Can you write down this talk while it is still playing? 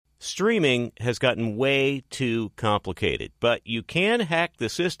Streaming has gotten way too complicated, but you can hack the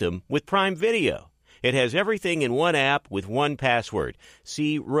system with Prime Video. It has everything in one app with one password.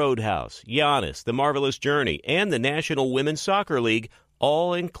 See Roadhouse, Giannis, The Marvelous Journey, and the National Women's Soccer League,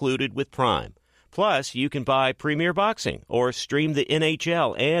 all included with Prime. Plus, you can buy Premier Boxing or stream the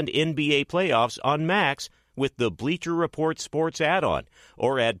NHL and NBA playoffs on Max with the Bleacher Report Sports add-on,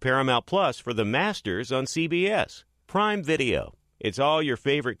 or add Paramount Plus for the Masters on CBS. Prime Video. It's all your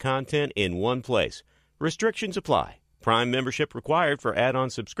favorite content in one place. Restrictions apply. Prime membership required for add-on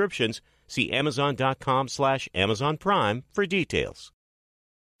subscriptions. See Amazon.com/Amazon Prime for details.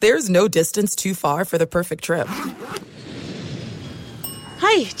 There's no distance too far for the perfect trip.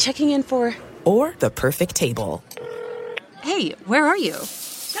 Hi, checking in for... Or the perfect table. Hey, where are you?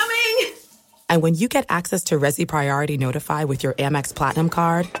 Coming! And when you get access to Resi Priority Notify with your Amex Platinum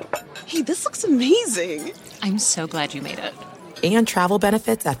card... Hey, this looks amazing. I'm so glad you made it. And travel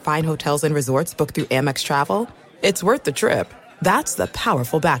benefits at fine hotels and resorts booked through Amex Travel, it's worth the trip. That's the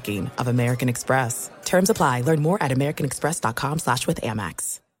powerful backing of American Express. Terms apply. Learn more at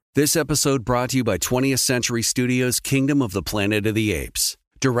americanexpress.com/withAmex. This episode brought to you by 20th Century Studios' Kingdom of the Planet of the Apes.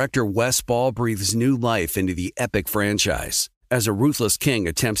 Director Wes Ball breathes new life into the epic franchise. As a ruthless king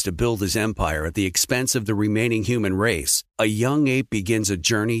attempts to build his empire at the expense of the remaining human race, a young ape begins a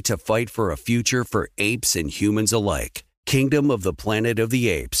journey to fight for a future for apes and humans alike. Kingdom of the Planet of the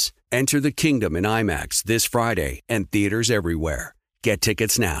Apes. Enter the kingdom in IMAX this Friday and theaters everywhere. Get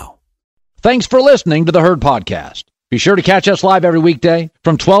tickets now. Thanks for listening to the Herd Podcast. Be sure to catch us live every weekday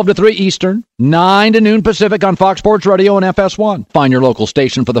from 12 to 3 Eastern, 9 to noon Pacific on Fox Sports Radio and FS1. Find your local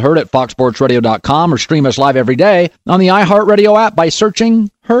station for the Herd at foxsportsradio.com or stream us live every day on the iHeartRadio app by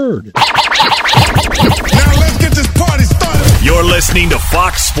searching Herd. Now let's get this party started. You're listening to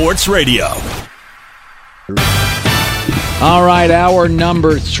Fox Sports Radio. All right, hour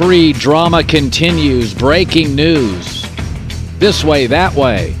number 3, drama continues. Breaking news. This way, that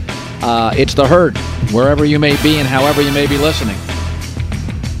way. It's the Herd, wherever you may be and however you may be listening.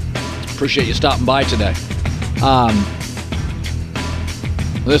 Appreciate you stopping by today.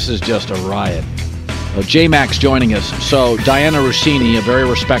 This is just a riot. J-Max joining us. So Diana Rossini, a very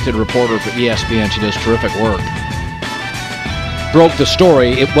respected reporter for ESPN, she does terrific work, broke the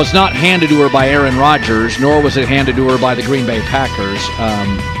story. It was not handed to her by Aaron Rodgers, nor was it handed to her by the Green Bay Packers.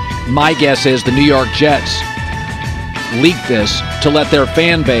 My guess is the New York Jets leaked this to let their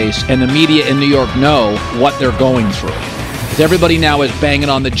fan base and the media in New York know what they're going through. Because everybody now is banging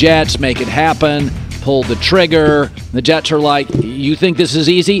on the Jets, make it happen, pull the trigger. The Jets are like, you think this is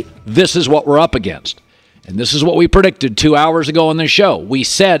easy? This is what we're up against. And this is what we predicted 2 hours ago on the show. We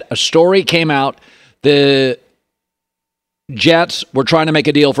said a story came out, the Jets were trying to make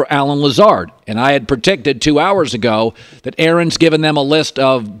a deal for Alan Lazard. And I had predicted 2 hours ago that Aaron's given them a list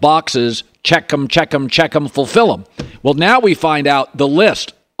of boxes, check them, fulfill them. Well, now we find out the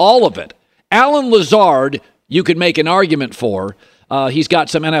list, all of it. Alan Lazard, you could make an argument for. He's got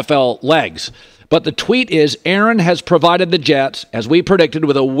some NFL legs. But the tweet is, Aaron has provided the Jets, as we predicted,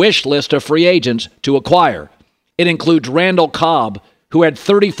 with a wish list of free agents to acquire. It includes Randall Cobb, who had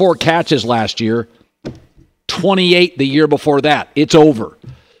 34 catches last year, 28 the year before that. It's over.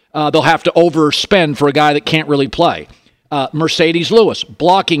 They'll have to overspend for a guy that can't really play. Mercedes Lewis,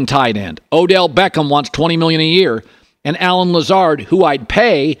 blocking tight end. Odell Beckham wants $20 million a year. And Alan Lazard, who I'd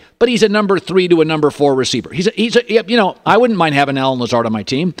pay, but he's a number 3 to a number 4 receiver. He's a I wouldn't mind having Alan Lazard on my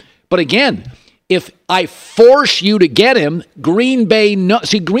team. But again, if I force you to get him, Green Bay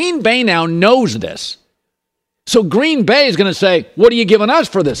now knows this. So Green Bay is going to say, what are you giving us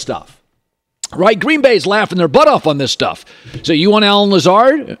for this stuff? Right? Green Bay's laughing their butt off on this stuff. So you want Alan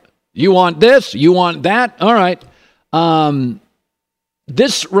Lazard? You want this? You want that? All right.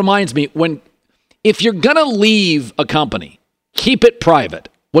 This reminds me, if you're going to leave a company, keep it private.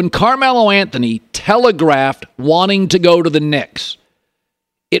 When Carmelo Anthony telegraphed wanting to go to the Knicks,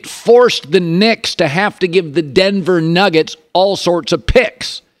 it forced the Knicks to have to give the Denver Nuggets all sorts of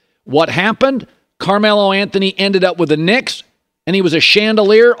picks. What happened? Carmelo Anthony ended up with the Knicks, and he was a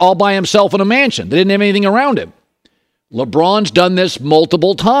chandelier all by himself in a mansion. They didn't have anything around him. LeBron's done this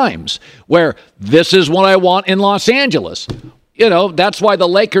multiple times, where this is what I want in Los Angeles. That's why the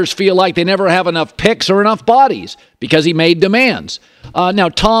Lakers feel like they never have enough picks or enough bodies, because he made demands. Now,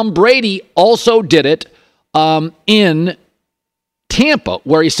 Tom Brady also did it in Tampa,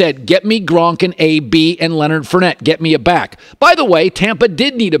 where he said, get me Gronk and AB and Leonard Fournette. Get me a back. By the way, Tampa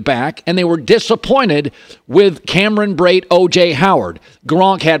did need a back, and they were disappointed with Cameron Brate, O.J. Howard.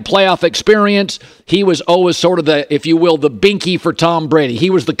 Gronk had playoff experience. He was always sort of the, if you will, the binky for Tom Brady. He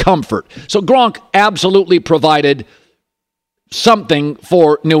was the comfort. So Gronk absolutely provided something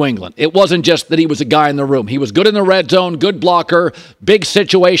for New England. It wasn't just that he was a guy in the room. He was good in the red zone, good blocker, big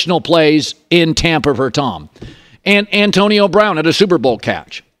situational plays in Tampa for Tom. And Antonio Brown had a Super Bowl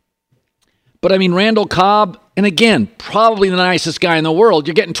catch. But, I mean, Randall Cobb, and again, probably the nicest guy in the world.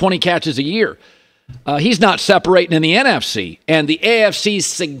 You're getting 20 catches a year. He's not separating in the NFC. And the AFC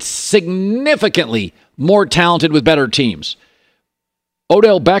is significantly more talented with better teams.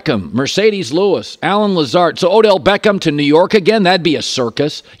 Odell Beckham, Mercedes Lewis, Alan Lazard. So Odell Beckham to New York again, that'd be a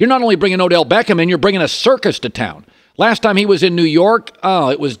circus. You're not only bringing Odell Beckham in, you're bringing a circus to town. Last time he was in New York,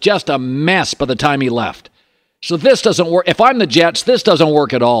 it was just a mess by the time he left. So this doesn't work. If I'm the Jets, this doesn't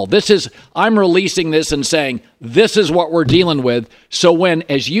work at all. I'm releasing this and saying, this is what we're dealing with. So when,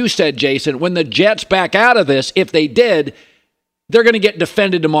 as you said, Jason, when the Jets back out of this, if they did, they're going to get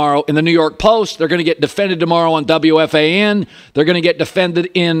defended tomorrow in the New York Post. They're going to get defended tomorrow on WFAN. They're going to get defended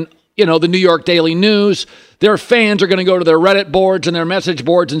in, the New York Daily News. Their fans are going to go to their Reddit boards and their message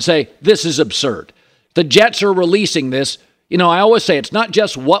boards and say, this is absurd. The Jets are releasing this. I always say it's not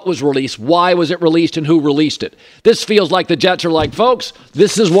just what was released, why was it released, and who released it. This feels like the Jets are like, folks,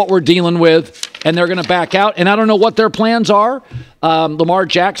 this is what we're dealing with, and they're going to back out. And I don't know what their plans are. Lamar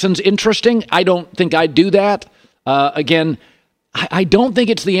Jackson's interesting. I don't think I'd do that. Again, I don't think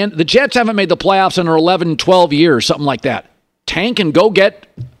it's the end. The Jets haven't made the playoffs in 11, 12 years, something like that. Tank and go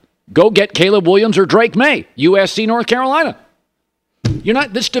get Caleb Williams or Drake May, USC, North Carolina.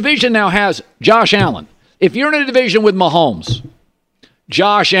 This division now has Josh Allen. If you're in a division with Mahomes,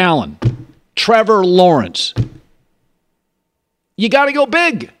 Josh Allen, Trevor Lawrence, you got to go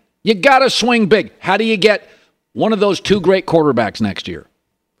big. You got to swing big. How do you get one of those two great quarterbacks next year?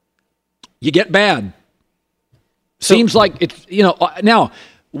 You get bad. Seems like it's, now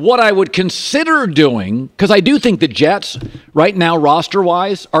what I would consider doing, because I do think the Jets right now,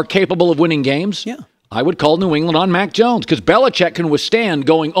 roster-wise, are capable of winning games. Yeah. I would call New England on Mac Jones, because Belichick can withstand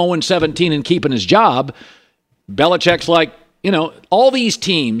going 0-17 and keeping his job. Belichick's like, all these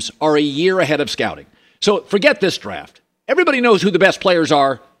teams are a year ahead of scouting. So forget this draft. Everybody knows who the best players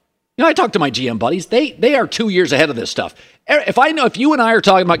are. I talk to my GM buddies. They are 2 years ahead of this stuff. If you and I are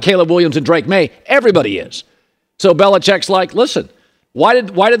talking about Caleb Williams and Drake May, everybody is. So Belichick's like, listen, why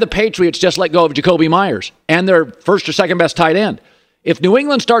did the Patriots just let go of Jacoby Myers and their first or second best tight end? If New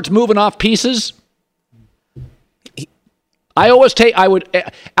England starts moving off pieces, there's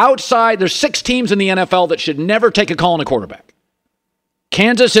 6 teams in the NFL that should never take a call on a quarterback.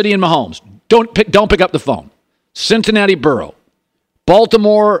 Kansas City and Mahomes, don't pick up the phone. Cincinnati, Burrow.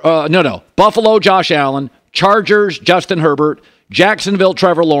 Baltimore, Buffalo, Josh Allen. Chargers, Justin Herbert. Jacksonville,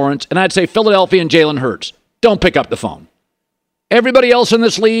 Trevor Lawrence. And I'd say Philadelphia and Jalen Hurts. Don't pick up the phone. Everybody else in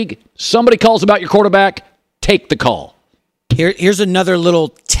this league, somebody calls about your quarterback, take the call. Here's another little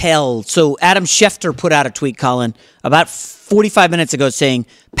tell. So Adam Schefter put out a tweet, Colin, about 45 minutes ago saying,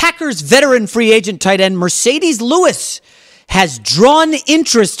 Packers veteran free agent tight end Mercedes Lewis has drawn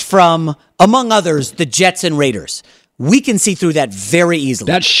interest from, among others, the Jets and Raiders. We can see through that very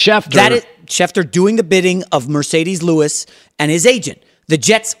easily. That's Schefter. That is Schefter doing the bidding of Mercedes Lewis and his agent. The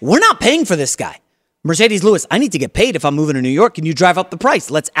Jets, we're not paying for this guy. Mercedes Lewis, I need to get paid if I'm moving to New York. Can you drive up the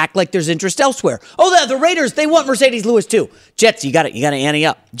price? Let's act like there's interest elsewhere. Oh, the Raiders, they want Mercedes Lewis too. Jets, you got to ante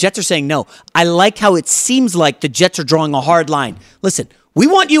up. Jets are saying no. I like how it seems like the Jets are drawing a hard line. Listen, we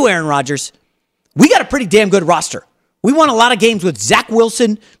want you, Aaron Rodgers. We got a pretty damn good roster. We won a lot of games with Zach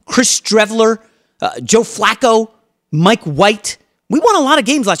Wilson, Chris Streveler, Joe Flacco, Mike White. We won a lot of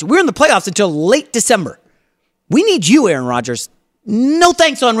games last year. We were in the playoffs until late December. We need you, Aaron Rodgers. No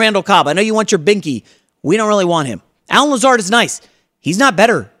thanks on Randall Cobb. I know you want your binky. We don't really want him. Alan Lazard is nice. He's not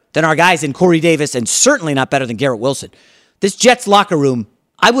better than our guys in Corey Davis and certainly not better than Garrett Wilson. This Jets locker room,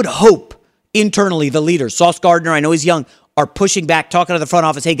 I would hope internally the leaders, Sauce Gardner, I know he's young, are pushing back, talking to the front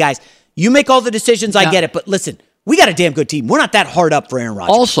office. Hey, guys, you make all the decisions. I get it. But listen, we got a damn good team. We're not that hard up for Aaron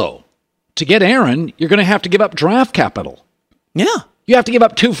Rodgers. Also, to get Aaron, you're going to have to give up draft capital. Yeah. You have to give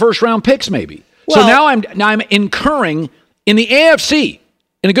up 2 first-round picks maybe. Well, so now I'm incurring in the AFC,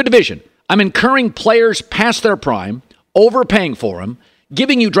 in a good division, I'm incurring players past their prime, overpaying for them,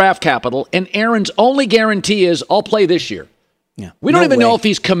 giving you draft capital, and Aaron's only guarantee is, I'll play this year. Yeah. We don't even know if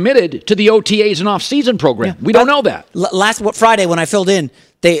he's committed to the OTAs and off-season program. Yeah. We don't know that. Last Friday when I filled in,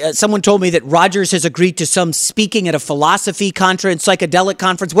 someone told me that Rodgers has agreed to some speaking at a philosophy conference, psychedelic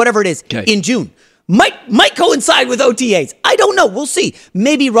conference, whatever it is, in June. Might coincide with OTAs. I don't know. We'll see.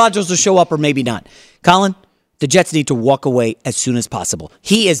 Maybe Rodgers will show up or maybe not. Colin, the Jets need to walk away as soon as possible.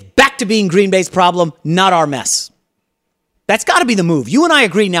 He is back to being Green Bay's problem, not our mess. That's got to be the move. You and I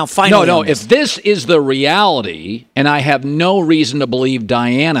agree now, finally. No. If this is the reality, and I have no reason to believe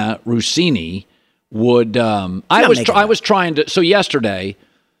Diana Rossini would I was trying to. So yesterday,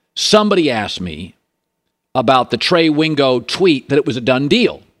 somebody asked me about the Trey Wingo tweet that it was a done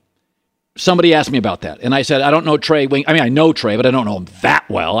deal. Somebody asked me about that, and I said I don't know Trey Wingo. I mean, I know Trey, but I don't know him that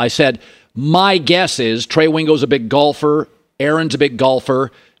well. I said my guess is Trey Wingo's a big golfer. Aaron's a big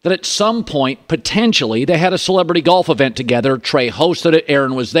golfer. That at some point, potentially, they had a celebrity golf event together. Trey hosted it.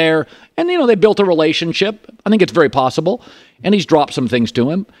 Aaron was there. And, they built a relationship. I think it's very possible. And he's dropped some things to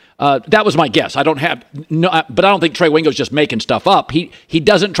him. That was my guess. But I don't think Trey Wingo's just making stuff up. He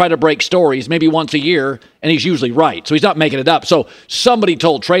doesn't try to break stories maybe once a year, and he's usually right. So he's not making it up. So somebody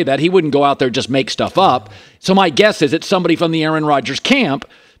told Trey that. He wouldn't go out there and just make stuff up. So my guess is it's somebody from the Aaron Rodgers camp,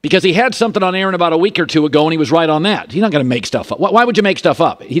 because he had something on Aaron about a week or two ago, and he was right on that. He's not going to make stuff up. Why would you make stuff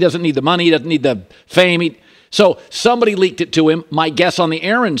up? He doesn't need the money. He doesn't need the fame. So somebody leaked it to him, my guess on the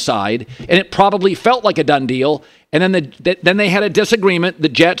Aaron side, and it probably felt like a done deal. And then they had a disagreement, the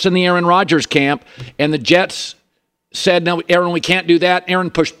Jets and the Aaron Rodgers camp, and the Jets said, no, Aaron, we can't do that. Aaron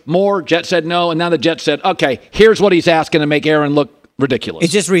pushed more. Jets said no, and now the Jets said, okay, here's what he's asking to make Aaron look ridiculous.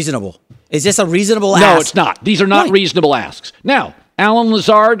 It's just reasonable. Is this a reasonable ask? No, it's not. These are not reasonable asks. Now, Alan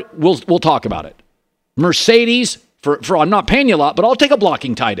Lazard, we'll talk about it. Mercedes, for I'm not paying you a lot, but I'll take a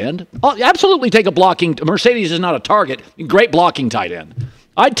blocking tight end. I'll absolutely take a blocking. Mercedes is not a target. Great blocking tight end.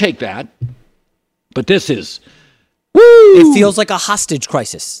 I'd take that. But this is, woo! It feels like a hostage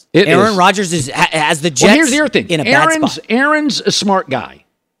crisis. Aaron Rodgers has the Jets here's the other thing. In a bad spot. Aaron's a smart guy.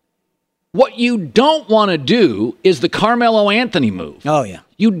 What you don't want to do is the Carmelo Anthony move. Oh, yeah.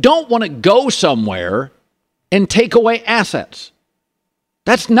 You don't want to go somewhere and take away assets.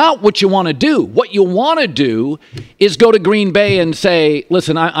 That's not what you want to do. What you want to do is go to Green Bay and say,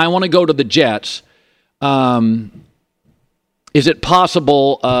 listen, I want to go to the Jets. Is it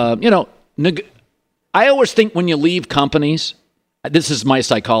possible, I always think when you leave companies, this is my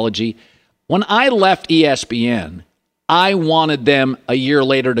psychology. When I left ESPN, I wanted them a year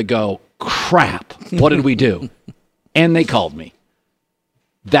later to go, crap, what did we do? And they called me.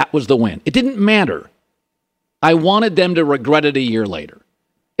 That was the win. It didn't matter. I wanted them to regret it a year later.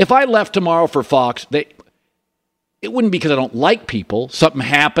 If I left tomorrow for Fox, it wouldn't be because I don't like people. Something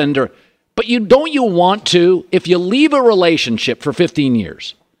happened, but don't you want to? If you leave a relationship for 15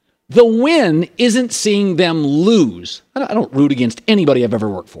 years, the win isn't seeing them lose. I don't root against anybody I've ever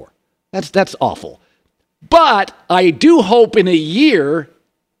worked for. That's awful. But I do hope in a year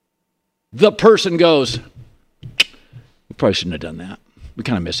the person goes, we probably shouldn't have done that. We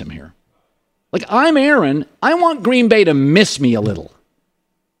kind of miss him here. Like, I'm Aaron. I want Green Bay to miss me a little.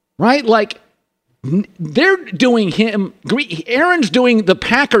 Right? Like, they're doing Aaron's doing the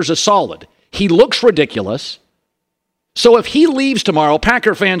Packers a solid. He looks ridiculous. So if he leaves tomorrow,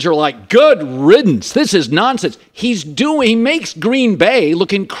 Packer fans are like, good riddance. This is nonsense. He makes Green Bay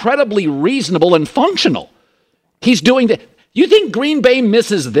look incredibly reasonable and functional. He's doing that. You think Green Bay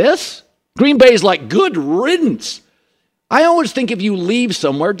misses this? Green Bay's like, good riddance. I always think if you leave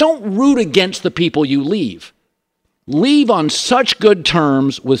somewhere, don't root against the people you leave. Leave on such good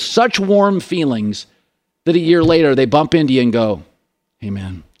terms with such warm feelings that a year later they bump into you and go, hey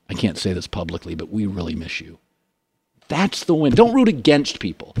man, I can't say this publicly, but we really miss you. That's the win. Don't root against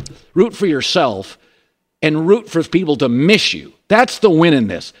people. Root for yourself and root for people to miss you. That's the win in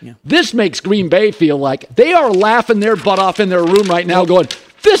this. Yeah. This makes Green Bay feel like they are laughing their butt off in their room right now going,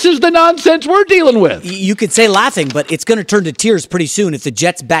 this is the nonsense we're dealing with. You could say laughing, but it's going to turn to tears pretty soon if the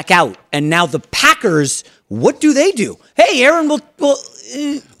Jets back out. And now the Packers, what do they do? Hey, Aaron,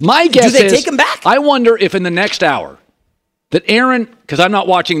 my guess do they is, take him back? I wonder if in the next hour that Aaron, because I'm not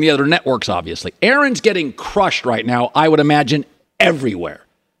watching the other networks, obviously, Aaron's getting crushed right now, I would imagine, everywhere.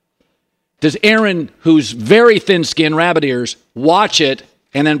 Does Aaron, who's very thin-skinned, rabbit ears, watch it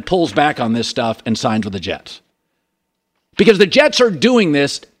and then pulls back on this stuff and signs with the Jets? Because the Jets are doing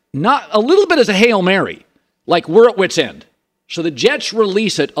this not a little bit as a Hail Mary, like we're at wit's end. So the Jets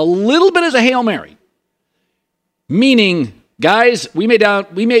release it a little bit as a Hail Mary, meaning, guys, we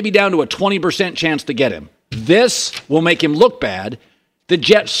may be down to a 20% chance to get him. This will make him look bad. The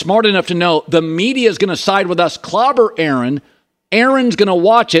Jets smart enough to know the media is going to side with us, clobber Aaron. Aaron's going to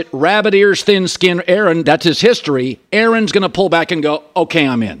watch it, rabbit ears, thin skin Aaron, that's his history. Aaron's going to pull back and go, okay,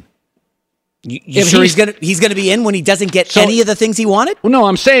 I'm in. You sure he's gonna be in when he doesn't get any of the things he wanted? Well, no,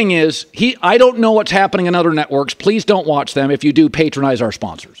 I'm saying is I don't know what's happening in other networks. Please don't watch them. If you do, patronize our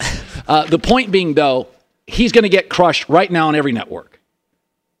sponsors. The point being, though, he's going to get crushed right now on every network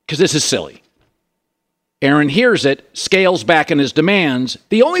because this is silly. Aaron hears it, scales back in his demands.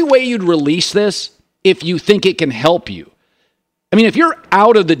 The only way you'd release this if you think it can help you. I mean, if you're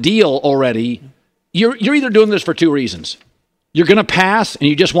out of the deal already, you're either doing this for two reasons. you're going to pass and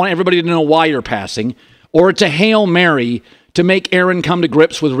you just want everybody to know why you're passing, or it's a Hail Mary to make Aaron come to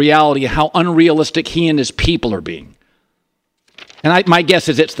grips with reality of how unrealistic he and his people are being. And my guess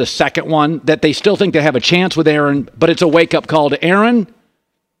is it's the second one, that they still think they have a chance with Aaron, but it's a wake-up call to Aaron.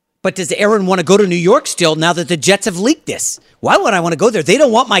 But does Aaron want to go to New York still now that the Jets have leaked this? Why would I want to go there? They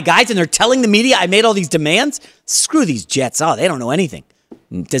don't want my guys, and they're telling the media I made all these demands? Screw these Jets. Oh, they don't know anything.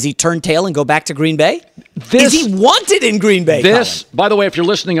 Does he turn tail and go back to Green Bay? Is he wanted in Green Bay? This, Colin? By the way, if you're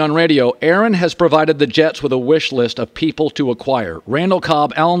listening on radio, Aaron has provided the Jets with a wish list of people to acquire. Randall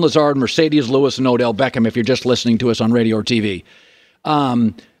Cobb, Alan Lazard, Mercedes Lewis, and Odell Beckham, if you're just listening to us on radio or TV.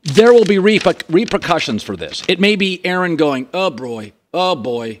 There will be repercussions for this. It may be Aaron going, oh boy,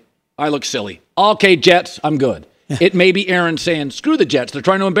 I look silly. Okay, Jets, I'm good. It may be Aaron saying, screw the Jets, they're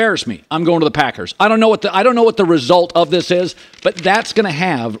trying to embarrass me. I'm going to the Packers. I don't know what the result of this is, but that's going to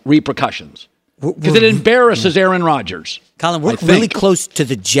have repercussions. Because it embarrasses Aaron Rodgers. Colin, we're really close to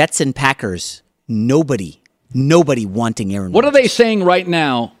the Jets and Packers. Nobody wanting Aaron Rodgers. What are they saying right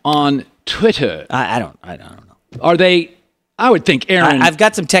now on Twitter? I don't know. Are they, I would think Aaron. I've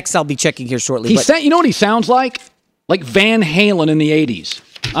got some texts I'll be checking here shortly. You know what he sounds like? Like Van Halen in the 80s.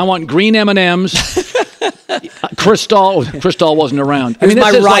 I want green M&Ms. Cristal wasn't around. I mean,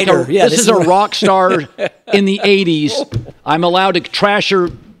 this is rider. This is a rock star in the 80s. I'm allowed to trash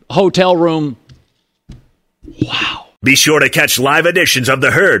your hotel room. Wow. Be sure to catch live editions of The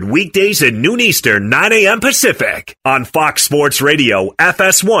Herd weekdays at noon Eastern, 9 a.m. Pacific on Fox Sports Radio,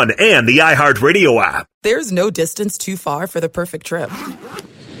 FS1, and the iHeartRadio app. There's no distance too far for the perfect trip.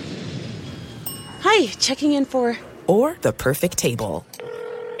 Hi, checking in for... Or the perfect table.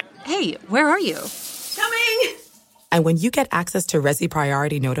 Hey, where are you? Coming! And when you get access to Resi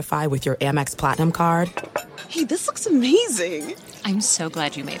Priority Notify with your Amex Platinum card... Hey, this looks amazing! I'm so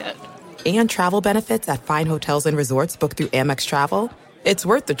glad you made it. And travel benefits at fine hotels and resorts booked through Amex Travel, it's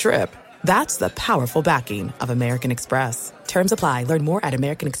worth the trip. That's the powerful backing of American Express. Terms apply. Learn more at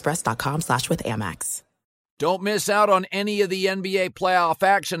americanexpress.com/withAmex. Don't miss out on any of the NBA playoff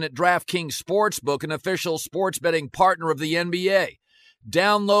action at DraftKings Sportsbook, an official sports betting partner of the NBA.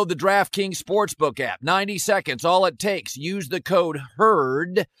 Download the DraftKings Sportsbook app. 90 seconds, all it takes. Use the code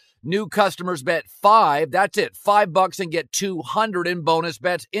HERD. New customers bet $5. That's it, $5 and get $200 in bonus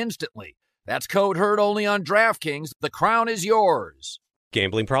bets instantly. That's code HERD only on DraftKings. The crown is yours.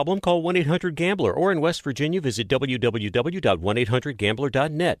 Gambling problem? Call 1-800-GAMBLER. Or in West Virginia, visit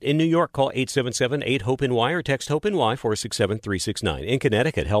www.1800gambler.net. In New York, call 877-8-HOPE-NY or text HOPE-NY 467-369. In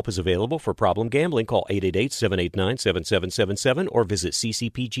Connecticut, help is available for problem gambling. Call 888-789-7777 or visit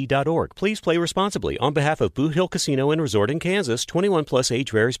ccpg.org. Please play responsibly. On behalf of Boot Hill Casino and Resort in Kansas, 21 plus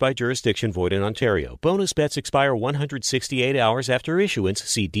age varies by jurisdiction, void in Ontario. Bonus bets expire 168 hours after issuance.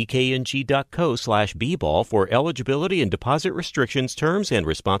 See dkng.co/bball for eligibility and deposit restrictions, terms, and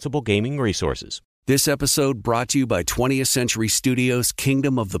responsible gaming resources. This episode brought to you by 20th Century Studios'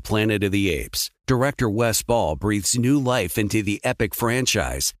 Kingdom of the Planet of the Apes. Director Wes Ball breathes new life into the epic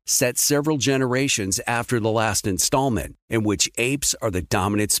franchise, set several generations after the last installment, in which apes are the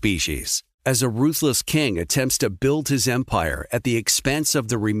dominant species. As a ruthless king attempts to build his empire at the expense of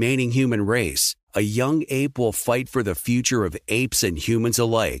the remaining human race, a young ape will fight for the future of apes and humans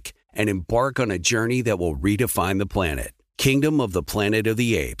alike and embark on a journey that will redefine the planet. Kingdom of the Planet of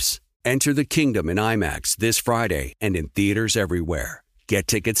the Apes. Enter the kingdom in IMAX this Friday and in theaters everywhere. Get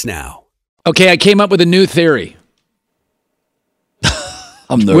tickets now. Okay, I came up with a new theory.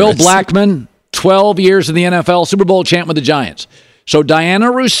 I'm nervous. Will Blackmon, 12 years in the NFL, Super Bowl champ with the Giants. So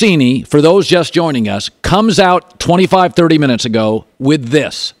Diana Rossini, for those just joining us, comes out 25, 30 minutes ago with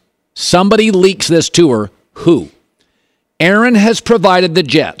this. Somebody leaks this to her. Who? Aaron has provided the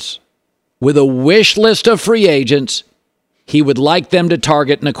Jets with a wish list of free agents he would like them to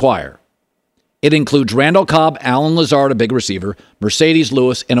target and acquire. It includes Randall Cobb, Alan Lazard, a big receiver, Mercedes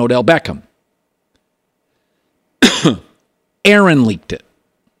Lewis, and Odell Beckham. Aaron leaked it.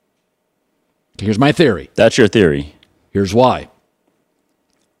 Here's my theory. That's your theory. Here's why.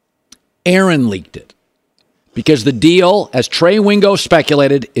 Aaron leaked it. Because the deal, as Trey Wingo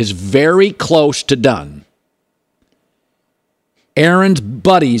speculated, is very close to done. Aaron's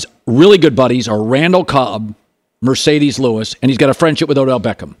buddies, really good buddies, are Randall Cobb, Mercedes Lewis, and he's got a friendship with Odell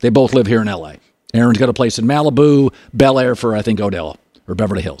Beckham. They both live here in L.A. Aaron's got a place in Malibu, Bel Air for, I think, Odell, or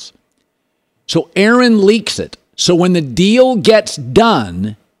Beverly Hills. So Aaron leaks it. So when the deal gets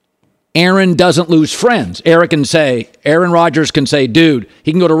done, Aaron doesn't lose friends. Aaron Rodgers can say, dude,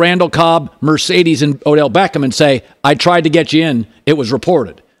 he can go to Randall Cobb, Mercedes, and Odell Beckham and say, I tried to get you in. It was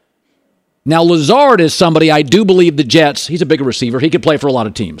reported. Now, Lazard is somebody I do believe the Jets, he's a big receiver. He could play for a lot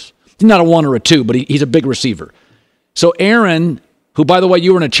of teams. He's not a one or a two, but he's a big receiver. So Aaron, who, by the way,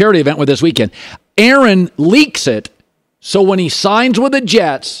 you were in a charity event with this weekend, Aaron leaks it, so when he signs with the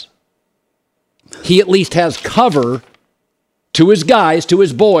Jets, he at least has cover to his guys, to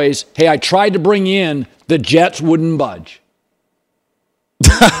his boys. Hey, I tried to bring you in, the Jets wouldn't budge.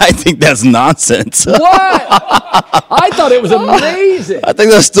 I think that's nonsense. What? I thought it was amazing. I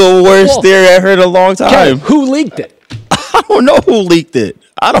think that's the worst theory I've heard in a long time. Kevin, who leaked it? I don't know who leaked it.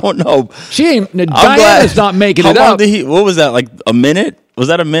 I don't know. Diana's not making it up. What was that, like a minute? Was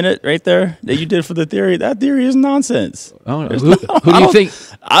that a minute right there that you did for the theory? That theory is nonsense. Oh, who do you think?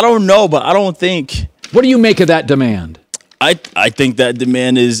 I don't know, but I don't think. What do you make of that demand? I think that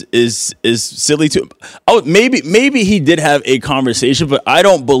demand is silly too. Oh, maybe he did have a conversation, but I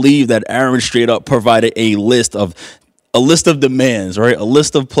don't believe that Aaron straight up provided a list of demands, right? A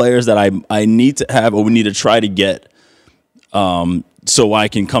list of players that I need to have or we need to try to get, so I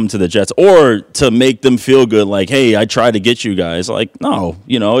can come to the Jets or to make them feel good. Like, hey, I tried to get you guys. Like, no,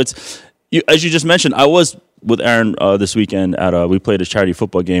 it's as you just mentioned. I was with Aaron this weekend we played a charity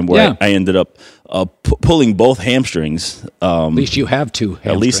football game where I ended up pulling both hamstrings. At least you have two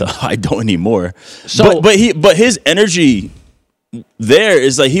hamstrings. At least I don't anymore. So, but his energy there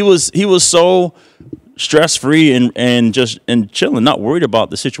is like he was so stress free and chilling, not worried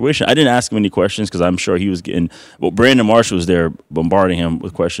about the situation. I didn't ask him any questions because I'm sure he was getting. Well, Brandon Marshall was there bombarding him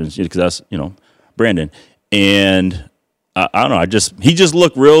with questions because that's Brandon and. I don't know. He just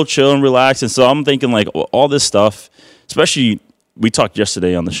looked real chill and relaxed, and so I'm thinking like all this stuff. Especially, we talked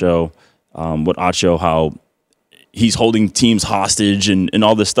yesterday on the show with Acho how he's holding teams hostage and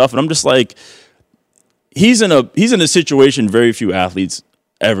all this stuff, and I'm just like, he's in a situation very few athletes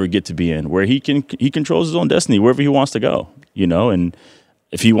ever get to be in, where he controls his own destiny wherever he wants to go, and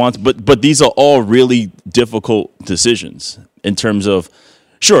if he wants. But these are all really difficult decisions in terms of.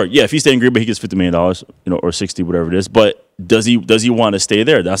 Sure, yeah. If he stays in Green Bay, he gets $50 million, or 60, whatever it is. But does he want to stay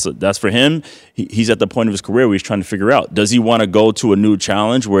there? That's for him. He's at the point of his career where he's trying to figure out: does he want to go to a new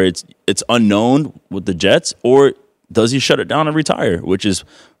challenge where it's unknown with the Jets, or does he shut it down and retire? Which is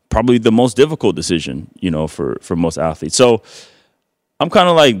probably the most difficult decision, for most athletes. So I'm kind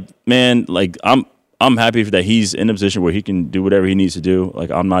of like, man, like I'm happy that he's in a position where he can do whatever he needs to do.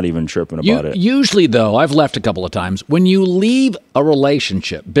 Like, I'm not even tripping about it. Usually, though, I've left a couple of times. When you leave a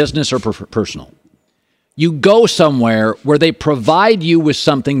relationship, business or personal, you go somewhere where they provide you with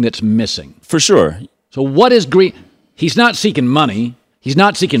something that's missing. For sure. So what is Green? He's not seeking money. He's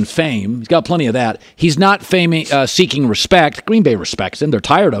not seeking fame. He's got plenty of that. He's not seeking respect. Green Bay respects him. They're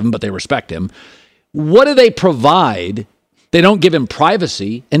tired of him, but they respect him. What do they provide? They don't give him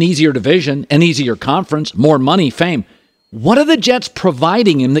privacy, an easier division, an easier conference, more money, fame. What are the Jets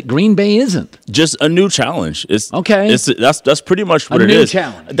providing him that Green Bay isn't? Just a new challenge. That's pretty much what it is. A new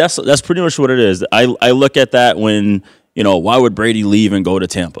challenge. That's pretty much what it is. I look at that when, why would Brady leave and go to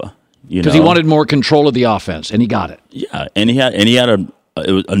Tampa? Because he wanted more control of the offense, and he got it. Yeah, and he had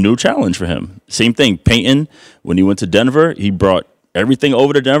a new challenge for him. Same thing. Peyton, when he went to Denver, he brought everything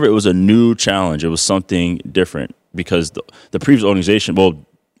over to Denver. It was a new challenge. It was something different. Because the previous organization,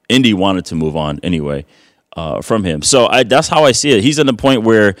 Indy wanted to move on anyway from him. So that's how I see it. He's at the point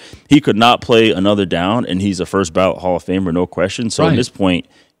where he could not play another down, and he's a first ballot Hall of Famer, no question. So at this point,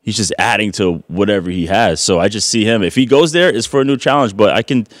 he's just adding to whatever he has. So I just see him. If he goes there, it's for a new challenge. But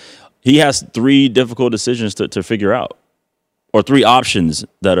he has 3 difficult decisions to figure out, or 3 options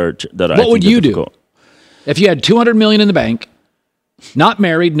that I think are difficult. What would you do if you had $200 million in the bank, not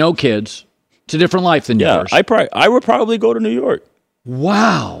married, no kids? It's a different life than yours. I would probably go to New York.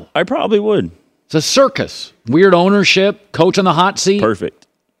 Wow. I probably would. It's a circus. Weird ownership, coach on the hot seat. Perfect.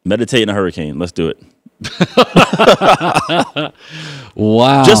 Meditate in a hurricane. Let's do it.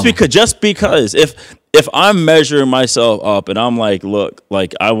 Wow. Just because if I'm measuring myself up and I'm like, look,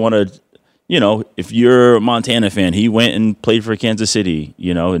 like I want to, if you're a Montana fan, he went and played for Kansas City,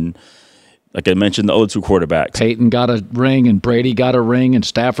 and like I mentioned, the other 2 quarterbacks. Peyton got a ring and Brady got a ring and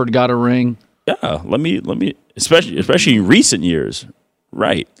Stafford got a ring. Yeah, let me especially in recent years.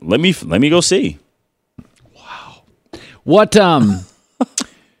 Right. Let me go see. Wow. What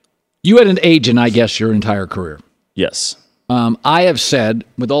you had an agent, I guess, your entire career. Yes. I have said,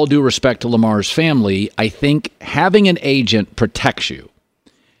 with all due respect to Lamar's family, I think having an agent protects you.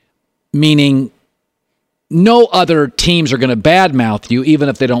 Meaning no other teams are going to badmouth you, even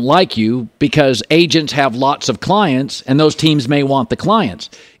if they don't like you, because agents have lots of clients, and those teams may want the clients.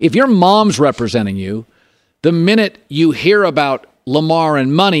 If your mom's representing you, the minute you hear about Lamar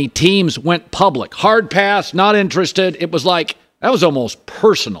and money, teams went public. Hard pass, not interested. It was like, that was almost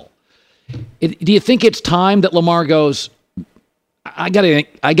personal. Do you think it's time that Lamar goes, I got to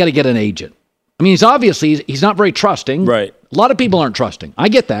get an agent? I mean, he's not very trusting. Right. A lot of people aren't trusting. I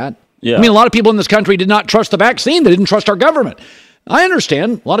get that. Yeah. I mean, a lot of people in this country did not trust the vaccine. They didn't trust our government. I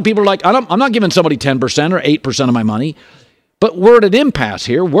understand. A lot of people are like, I'm not giving somebody 10% or 8% of my money. But we're at an impasse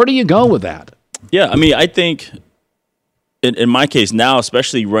here. Where do you go with that? Yeah, I mean, I think in my case now,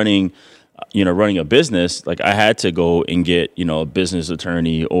 especially running a business, like I had to go and get, a business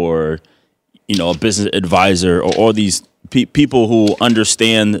attorney or, a business advisor or all these people who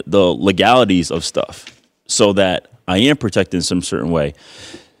understand the legalities of stuff so that I am protected in some certain way.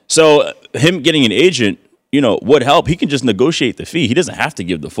 So him getting an agent, would help. He can just negotiate the fee. He doesn't have to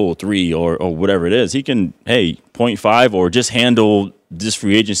give the full 3 or whatever it is. He can, 0.5 or just handle this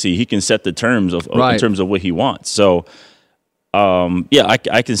free agency. He can set the terms in terms of what he wants. So,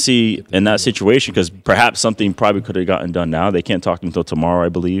 I can see in that situation because perhaps something probably could have gotten done now. They can't talk until tomorrow, I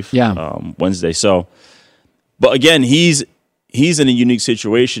believe. Yeah. Wednesday. So, but again, he's in a unique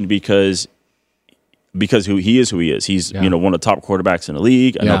situation because he is. He's one of the top quarterbacks in the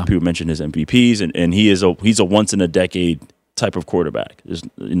league. I know people mention his MVPs, and he's a once in a decade type of quarterback. There's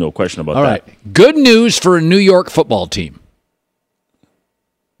no question about that. All right. Good news for a New York football team.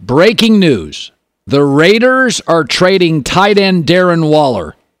 Breaking news. The Raiders are trading tight end Darren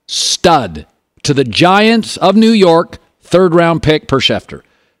Waller, stud, to the Giants of New York, 3rd-round pick per Schefter.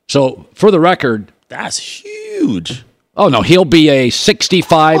 So, for the record, that's huge. Oh, no, he'll be a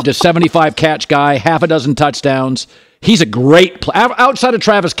 65 to 75 catch guy, half a dozen touchdowns. He's a great player. Outside of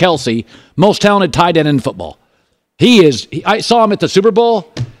Travis Kelce, most talented tight end in football. He is. I saw him at the Super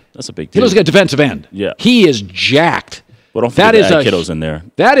Bowl. That's a big deal. He looks like a defensive end. Yeah. He is jacked. Well, don't forget that kiddos in there.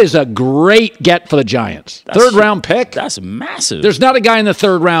 That is a great get for the Giants. 3rd-round pick. That's massive. There's not a guy in the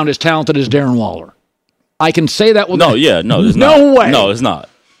 3rd round as talented as Darren Waller. I can say that with there's no way. No, it's not.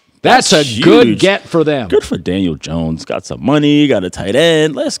 That's a huge. Good get for them. Good for Daniel Jones. Got some money, got a tight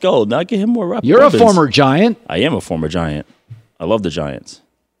end. Let's go. Now get him more reps. You're a former Giant. I am a former Giant. I love the Giants.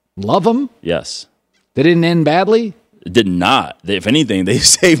 Love them? Yes. They didn't end badly? It did not. If anything, they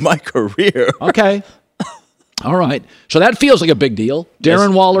saved my career. Okay. All right. So that feels like a big deal.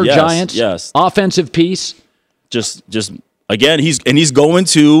 Darren Waller, Giants. Yes. Offensive piece. Just again, he's going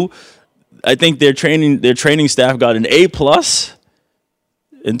to. I think their training staff got an A+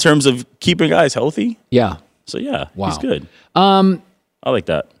 in terms of keeping guys healthy. Yeah. So wow. He's good. I like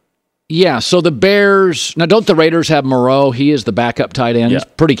that. Yeah. So the Bears now, don't the Raiders have Moreau? He is the backup tight end. He's a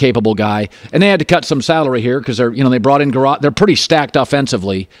pretty capable guy, and they had to cut some salary here because they brought in Garrett. They're pretty stacked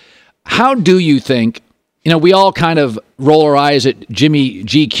offensively. How do you think? We all kind of roll our eyes at Jimmy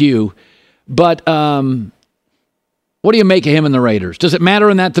GQ, but what do you make of him and the Raiders? Does it matter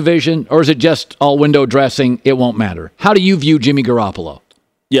in that division, or is it just all window dressing? It won't matter. How do you view Jimmy Garoppolo?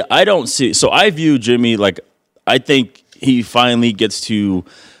 Yeah, I don't see. So I view Jimmy I think he finally gets to,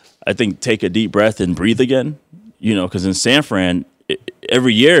 take a deep breath and breathe again. Because in San Fran,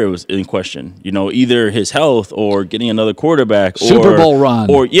 every year it was in question. Either his health or getting another quarterback, Super Bowl run,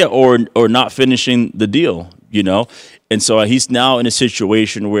 or not finishing the deal. And so he's now in a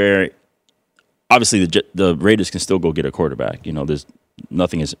situation where obviously the Raiders can still go get a quarterback. There's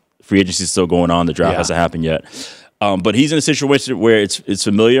nothing is free agency is still going on. The draft hasn't happened yet, but he's in a situation where it's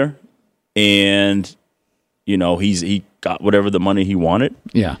familiar, and he got whatever the money he wanted.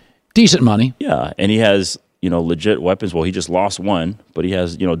 Yeah, decent money. Yeah, and he has. Legit weapons. Well, he just lost one, but he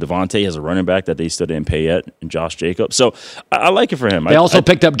has, Devontae has a running back that they still didn't pay yet, and Josh Jacobs. So I like it for him. They also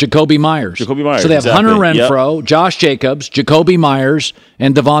picked up Jacoby Myers. So they have exactly. Hunter Renfrow, Josh Jacobs, Jacoby Myers,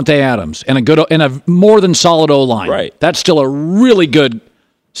 and Devontae Adams, and a more than solid O-line. Right. That's still a really good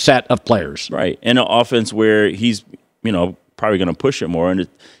set of players. Right. And an offense where he's, probably going to push it more. And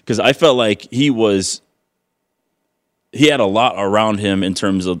because I felt like he had a lot around him in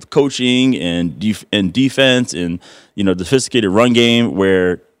terms of coaching and defense and, the sophisticated run game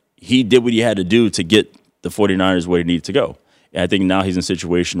where he did what he had to do to get the 49ers where he needed to go. And I think now he's in a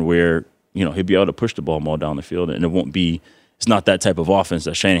situation where, he'll be able to push the ball more down the field, and it's not that type of offense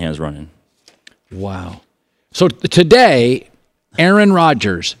that Shanahan's running. Wow. So today, Aaron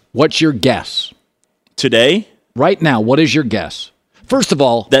Rodgers, what's your guess? Today? Right now, what is your guess? First of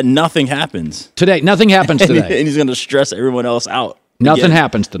all, that nothing happens today. Nothing happens today, and he's going to stress everyone else out. Nothing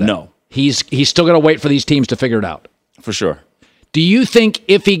happens today. No, he's still going to wait for these teams to figure it out. For sure. Do you think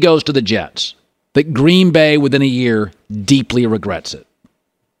if he goes to the Jets, that Green Bay within a year deeply regrets it?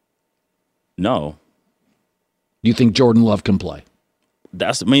 No. Do you think Jordan Love can play?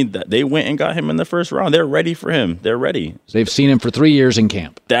 They went and got him in the first round. They're ready for him. They're ready. They've seen him for 3 years in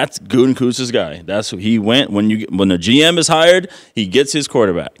camp. That's Gutekunst's guy. That's who he went. When the GM is hired, he gets his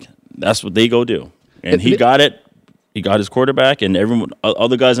quarterback. That's what they go do. And he got it He got his quarterback, and everyone,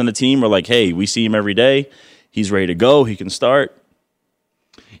 other guys on the team were like, hey, we see him every day. He's ready to go. He can start.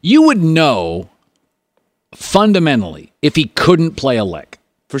 You would know fundamentally if he couldn't play a lick.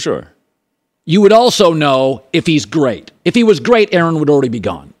 For sure. You would also know if he's great. If he was great, Aaron would already be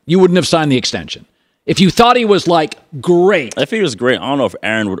gone. You wouldn't have signed the extension. If you thought he was, like, great. If he was great, I don't know if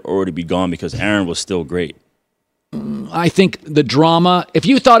Aaron would already be gone because Aaron was still great. I think the drama, if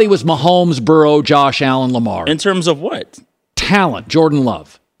you thought he was Mahomes, Burrow, Josh Allen, Lamar. In terms of what? Talent, Jordan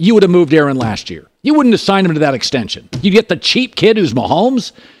Love. You would have moved Aaron last year. You wouldn't have signed him to that extension. You get the cheap kid who's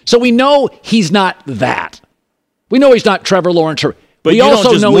Mahomes. So we know he's not that. We know he's not Trevor Lawrence. But we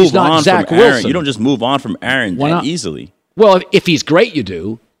also know he's not Zach Wilson. You don't just move on from Aaron that easily. Well, if he's great, you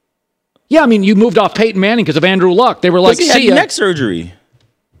do. Yeah, I mean, you moved off Peyton Manning because of Andrew Luck. They were like, he see had neck surgery.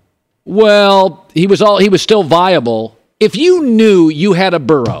 Well, he was still viable. If you knew you had a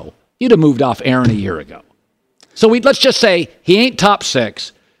Burrow, you'd have moved off Aaron a year ago. So let's just say he ain't top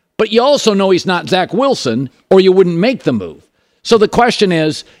 6, but you also know he's not Zach Wilson, or you wouldn't make the move. So the question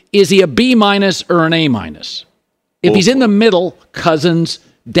is he a B- or an A-? If he's in the middle, Cousins,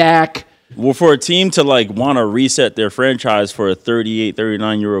 Dak. Well, for a team to want to reset their franchise for a 38,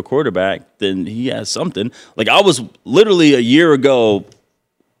 39-year-old quarterback, then he has something. I was literally a year ago,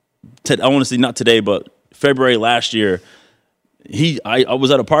 I want to say not today, but February last year, I was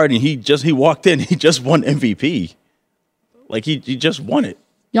at a party and he walked in, he just won MVP. He just won it.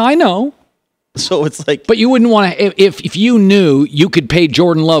 Yeah, I know. So it's but you wouldn't want to, if you knew you could pay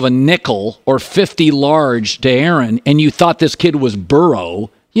Jordan Love a nickel or 50 large to Aaron and you thought this kid was Burrow,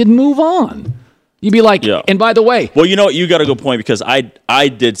 you'd move on. You'd be like, and by the way. Well, you know what? You got a good point because I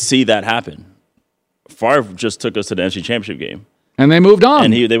did see that happen. Favre just took us to the NFC Championship game. And they moved on.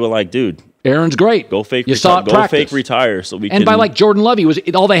 And they were like, dude. Aaron's great. Go fake retire so we can. And by Jordan Love,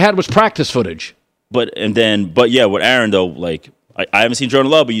 all they had was practice footage. But with Aaron though, I haven't seen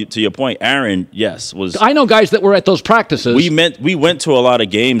Jordan Love, but to your point, Aaron, yes, was. I know guys that were at those practices. We went to a lot of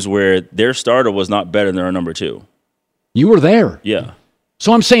games where their starter was not better than our number 2. You were there. Yeah.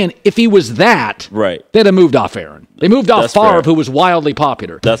 So I'm saying if he was that, right, they'd have moved off Aaron. They moved off Favre, who was wildly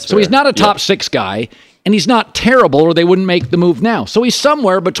popular. That's so he's not a top 6 guy, and he's not terrible, or they wouldn't make the move now. So he's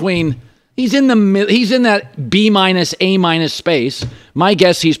somewhere between. He's in that B-, A- space. My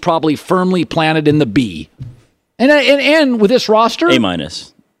guess he's probably firmly planted in the B. And with this roster, A-.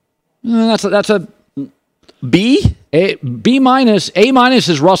 That's a B? B-. A-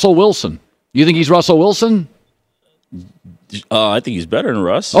 is Russell Wilson. You think he's Russell Wilson? I think he's better than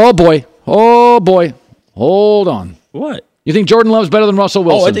Russ. Oh boy. Hold on. What? You think Jordan Love's better than Russell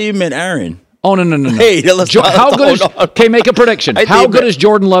Wilson? Oh, I think you meant Aaron. Oh, no. Hey, how good is... Okay, make a prediction. How good is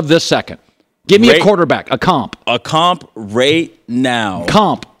Jordan Love this second? Give me a quarterback, a comp. A comp right now.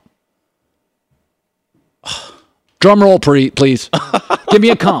 Comp. Drum roll, please. Give me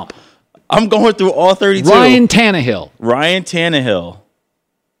a comp. I'm going through all 32. Ryan Tannehill.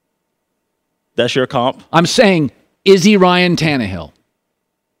 That's your comp? I'm saying, is he Ryan Tannehill?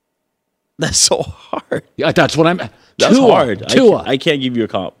 That's so hard. Yeah, that's what I'm... That's hard. Tua. I can't give you a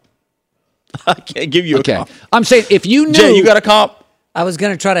comp. I can't give you a comp. I'm saying if you knew... Jay, you got a comp? I was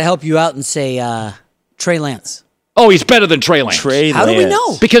going to try to help you out and say Trey Lance. Oh, he's better than Trey Lance. How do we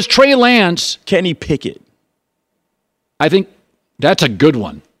know? Because Trey Lance... Kenny Pickett. I think that's a good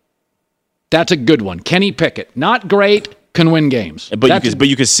one. Kenny Pickett. Not great, can win games. But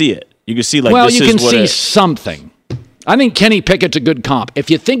you can see it. You can see you can see something. I think Kenny Pickett's a good comp. If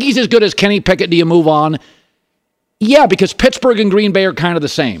you think he's as good as Kenny Pickett, do you move on? Yeah, because Pittsburgh and Green Bay are kind of the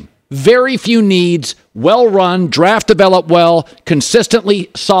same. Very few needs, well run, draft developed well, consistently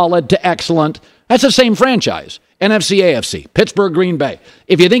solid to excellent. That's the same franchise. NFC, AFC, Pittsburgh, Green Bay.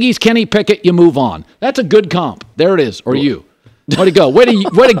 If you think he's Kenny Pickett, you move on. That's a good comp. There it is. Or you. Way to go. Way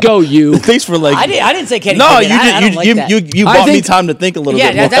to go, you. Thanks for I didn't say Kenny Pickett. You bought me time to think a little bit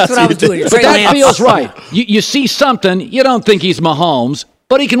more. Yeah, that's what I was doing. But that feels right. You see something, you don't think he's Mahomes,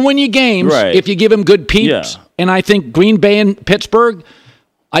 but he can win you games if you give him good peeps. Yeah. And I think Green Bay and Pittsburgh,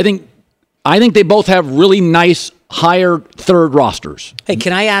 I think they both have really nice higher third rosters. Hey,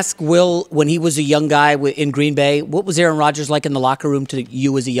 can I ask Will, when he was a young guy in Green Bay, what was Aaron Rodgers like in the locker room to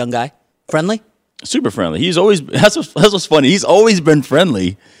you as a young guy? Friendly? Super friendly. He's always that's what's funny. He's always been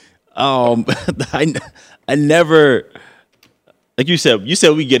friendly. I never, like you said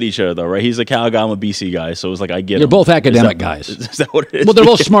we get each other though, right? He's a Cal guy, I'm a BC guy, so it's like I get. You're both academic guys. Is that what it is? Well, they're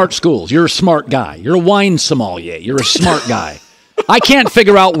both smart schools. You're a smart guy. You're a wine sommelier. You're a smart guy. I can't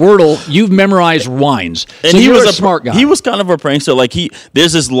figure out Wordle. You've memorized wines, and so he was a smart guy. He was kind of a prankster. Like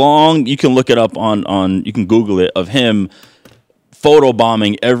there's this long. You can look it up on. You can Google it of him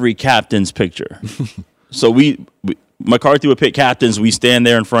photobombing every captain's picture. So McCarthy would pick captains. We stand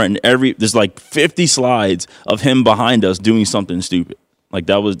there in front, and there's like 50 slides of him behind us doing something stupid. Like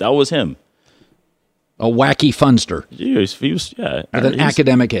that was him. A wacky funster. He was with an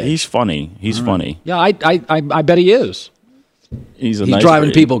academic edge. He's funny. He's funny. Yeah, I bet he is. He's nice driving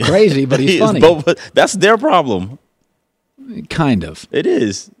guy. People crazy, but he's funny. But that's their problem. Kind of. It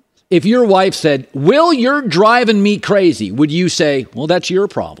is. If your wife said, "Will, you're driving me crazy," would you say, "Well, that's your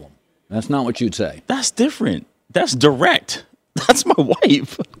problem"? That's not what you'd say. That's different. That's direct. That's my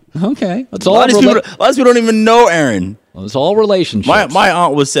wife. Okay. That's a lot of people don't even know Aaron. Well, it's all relationships. My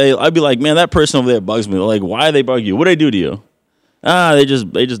aunt would say, I'd be like, man, that person over there bugs me. Like, why do they bug you? What do they do to you? They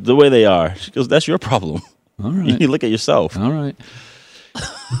just the way they are. She goes, that's your problem. All right. You look at yourself. All right.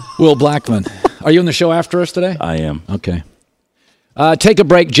 Will Blackman, are you on the show after us today? I am. Okay. Take a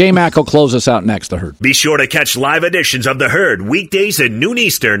break. J-Mac will close us out next, The Herd. Be sure to catch live editions of The Herd weekdays at noon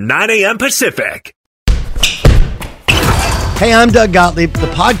Eastern, 9 a.m. Pacific. Hey, I'm Doug Gottlieb. The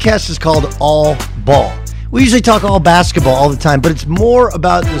podcast is called All Ball. We usually talk all basketball all the time, but it's more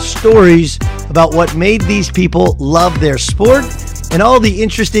about the stories about what made these people love their sport and all the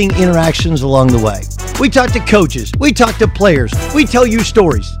interesting interactions along the way. We talk to coaches. We talk to players. We tell you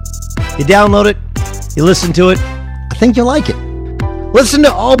stories. You download it. You listen to it. I think you'll like it. Listen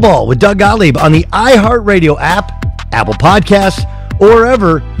to All Ball with Doug Gottlieb on the iHeartRadio app, Apple Podcasts, or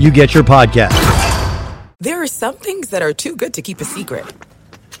wherever you get your podcasts. There are some things that are too good to keep a secret.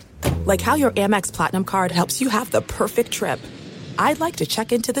 Like how your Amex Platinum card helps you have the perfect trip. I'd like to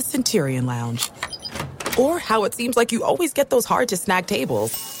check into the Centurion Lounge. Or how it seems like you always get those hard-to-snag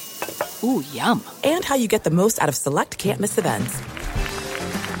tables. Ooh, yum. And how you get the most out of select can't-miss events.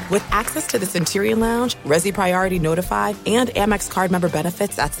 With access to the Centurion Lounge, Resi Priority Notified, and Amex card member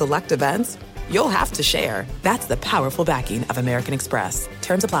benefits at select events, you'll have to share. That's the powerful backing of American Express.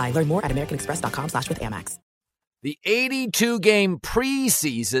 Terms apply. Learn more at americanexpress.com/withAmex. The 82-game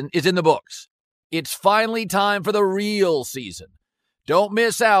preseason is in the books. It's finally time for the real season. Don't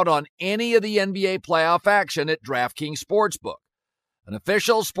miss out on any of the NBA playoff action at DraftKings Sportsbook, an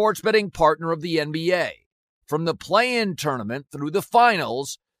official sports betting partner of the NBA. From the play-in tournament through the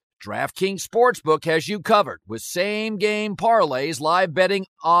finals, DraftKings Sportsbook has you covered with same-game parlays, live betting,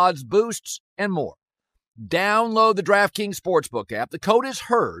 odds boosts, and more. Download the DraftKings Sportsbook app. The code is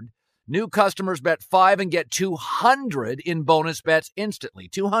HERD. New customers bet $5 and get $200 in bonus bets instantly.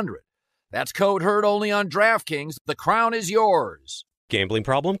 $200. That's code HERD only on DraftKings. The crown is yours. Gambling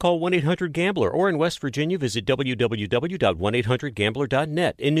problem? Call 1-800-GAMBLER. Or in West Virginia, visit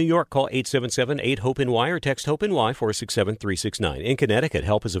www.1800gambler.net. In New York, call 877-8-HOPE-NY or text HOPE-NY 467-369. In Connecticut,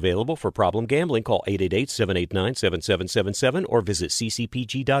 help is available for problem gambling. Call 888-789-7777 or visit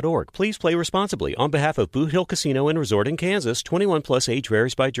ccpg.org. Please play responsibly. On behalf of Boot Hill Casino and Resort in Kansas, 21 plus age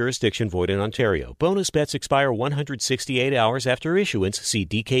varies by jurisdiction, void in Ontario. Bonus bets expire 168 hours after issuance. See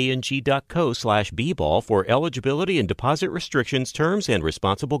dkng.co/bball for eligibility and deposit restrictions, terms, and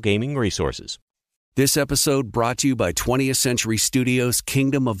responsible gaming resources. This episode brought to you by 20th Century Studios'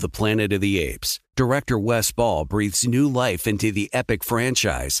 Kingdom of the Planet of the Apes. Director Wes Ball breathes new life into the epic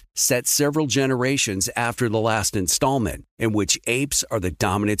franchise, set several generations after the last installment, in which apes are the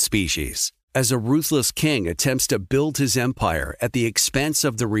dominant species. As a ruthless king attempts to build his empire at the expense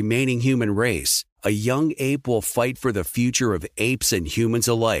of the remaining human race, a young ape will fight for the future of apes and humans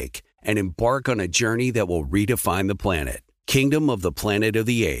alike and embark on a journey that will redefine the planet. Kingdom of the Planet of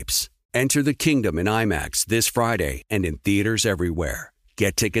the Apes. Enter the kingdom in IMAX this Friday and in theaters everywhere.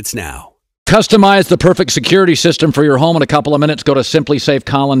 Get tickets now. Customize the perfect security system for your home in a couple of minutes. Go to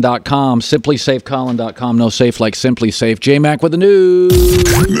simplysafecolin.com. Simplysafecolin.com. No safe like Simply Safe. J-Mac with the news.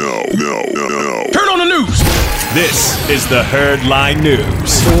 No. Turn on the news. This is the Herd Line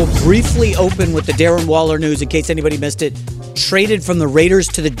News. So we'll briefly open with the Darren Waller news in case anybody missed it. Traded from the Raiders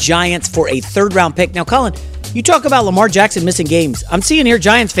to the Giants for a third-round pick. Now, Colin, you talk about Lamar Jackson missing games. I'm seeing here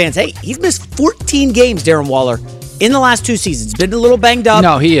Giants fans, hey, he's missed 14 games, Darren Waller, in the last 2 seasons. Been a little banged up.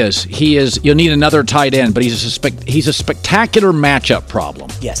 No, he is. You'll need another tight end, but he's a spectacular matchup problem.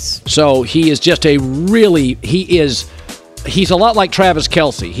 Yes. So he is just he's a lot like Travis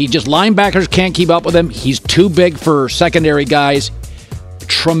Kelce. Linebackers can't keep up with him. He's too big for secondary guys.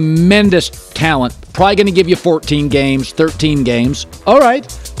 Tremendous talent. Probably going to give you 14 games, 13 games. All right.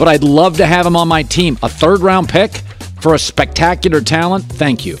 But I'd love to have him on my team. A third-round pick for a spectacular talent?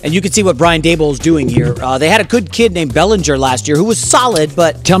 Thank you. And you can see what Brian Daboll is doing here. They had a good kid named Bellinger last year who was solid,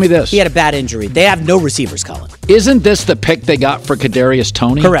 but tell me this. He had a bad injury. They have no receivers, Colin. Isn't this the pick they got for Kadarius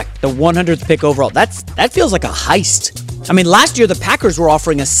Toney? Correct. The 100th pick overall. That feels like a heist. I mean, last year the Packers were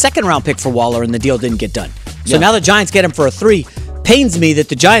offering a second-round pick for Waller, and the deal didn't get done. So now the Giants get him for a 3. pains me that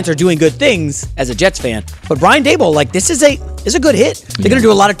the Giants are doing good things as a Jets fan. But Brian Daboll, like, this is a good hit. They're going to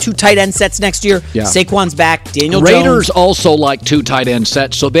do a lot of 2 tight end sets next year. Yeah. Saquon's back. Daniel Jones. Raiders also like 2 tight end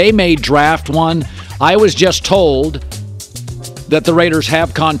sets, so they may draft one. I was just told that the Raiders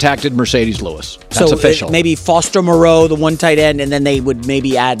have contacted Mercedes Lewis. That's official. Maybe Foster Moreau, the 1 tight end, and then they would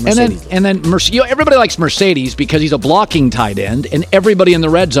maybe add Mercedes. And then everybody likes Mercedes because he's a blocking tight end, and everybody in the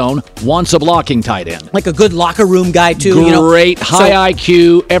red zone wants a blocking tight end. Like a good locker room guy, too. Great, high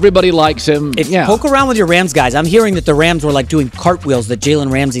IQ. Everybody likes him. Poke around with your Rams guys. I'm hearing that the Rams were like doing cartwheels that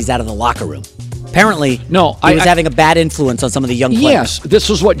Jalen Ramsey's out of the locker room. Apparently, he was having a bad influence on some of the young players. Yes, this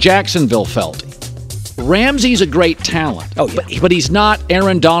was what Jacksonville felt. Ramsey's a great talent, but he's not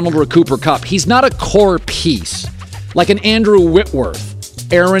Aaron Donald or Cooper Kupp. He's not a core piece like an Andrew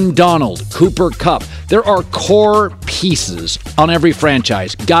Whitworth, Aaron Donald, Cooper Kupp. There are core pieces on every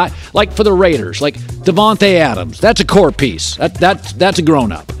franchise. Like for the Raiders, like Devontae Adams. That's a core piece. That's a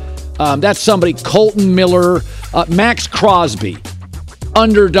grown-up. That's somebody, Colton Miller, Max Crosby,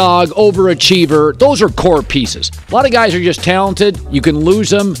 underdog, overachiever. Those are core pieces. A lot of guys are just talented. You can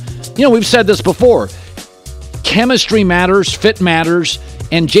lose them. We've said this before. Chemistry matters, fit matters,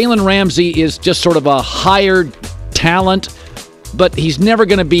 and Jalen Ramsey is just sort of a hired talent, but he's never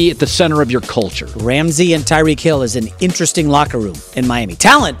going to be at the center of your culture. Ramsey and Tyreek Hill is an interesting locker room in Miami.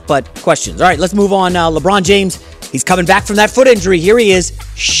 Talent, but questions. All right, let's move on. LeBron James, he's coming back from that foot injury. Here he is,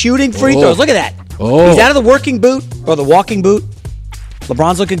 shooting free throws. Look at that. He's out of the working boot or the walking boot.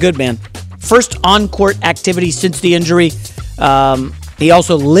 LeBron's looking good, man. First on-court activity since the injury. He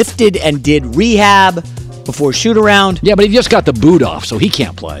also lifted and did rehab before shoot-around. Yeah, but he just got the boot off, so he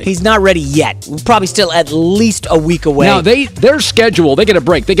can't play. He's not ready yet. We're probably still at least a week away. Now, their schedule, they get a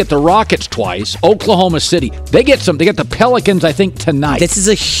break. They get the Rockets twice, Oklahoma City. They get the Pelicans, I think, tonight. This is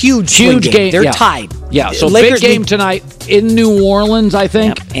a huge game. They're tied. Yeah, so Lakers big game tonight in New Orleans, I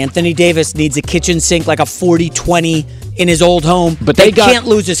think. Yep. Anthony Davis needs a kitchen sink, like a 40-20 in his old home. But they can't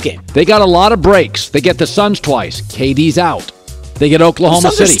lose this game. They got a lot of breaks. They get the Suns twice. KD's out. They get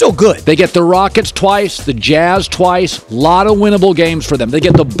Oklahoma City. They're still good. They get the Rockets twice, the Jazz twice. A lot of winnable games for them. They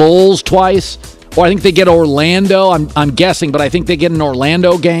get the Bulls twice. Or I think they get Orlando. I'm guessing, but I think they get an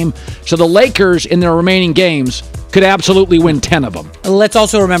Orlando game. So the Lakers, in their remaining games, could absolutely win 10 of them. Let's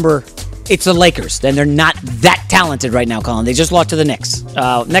also remember, it's the Lakers. Then they're not that talented right now, Colin. They just lost to the Knicks.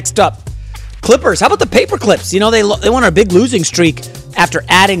 Next up, Clippers. How about the Paper Clips? They went on a big losing streak after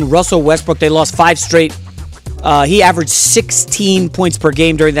adding Russell Westbrook. They lost 5 straight. He averaged 16 points per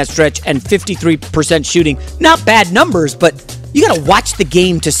game during that stretch and 53% shooting. Not bad numbers, but you got to watch the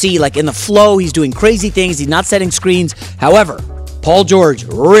game to see, like, in the flow, he's doing crazy things. He's not setting screens. However, Paul George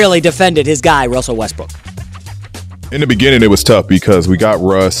really defended his guy, Russell Westbrook. In the beginning, it was tough because we got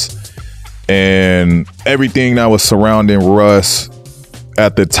Russ and everything that was surrounding Russ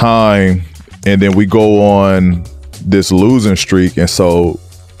at the time. And then we go on this losing streak. And so,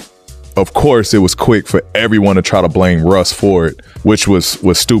 of course, it was quick for everyone to try to blame Russ for it, which was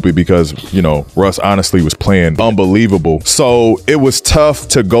stupid because, Russ honestly was playing unbelievable. So it was tough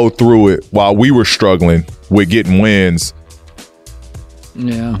to go through it while we were struggling with getting wins.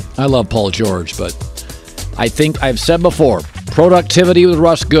 Yeah, I love Paul George, but I think I've said before, productivity with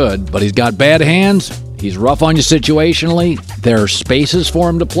Russ good, but he's got bad hands. He's rough on you situationally. There are spaces for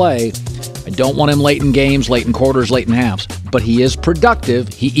him to play. I don't want him late in games, late in quarters, late in halves. But he is productive.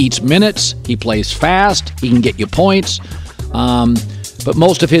 He eats minutes. He plays fast. He can get you points. But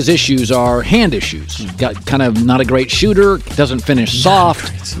most of his issues are hand issues. Got kind of not a great shooter. Doesn't finish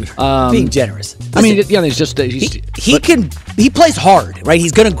soft. Being generous. He's just he plays hard, right?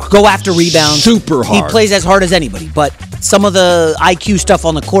 He's going to go after rebounds. Super hard. He plays as hard as anybody, but some of the IQ stuff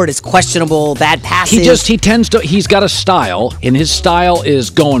on the court is questionable. Bad passes. He's got a style, and his style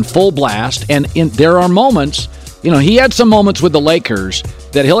is going full blast. And there are moments. He had some moments with the Lakers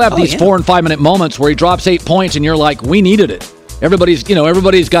that he'll have these 4 and 5 minute moments where he drops 8 points, and you're like, we needed it.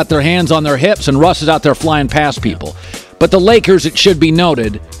 Everybody's got their hands on their hips, and Russ is out there flying past people. But the Lakers, it should be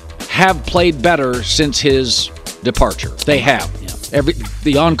noted, have played better since his departure. They have. Yeah.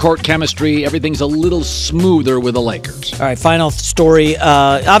 The on-court chemistry, everything's a little smoother with the Lakers. All right, final story.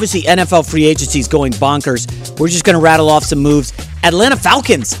 Obviously, NFL free agency is going bonkers. We're just going to rattle off some moves. Atlanta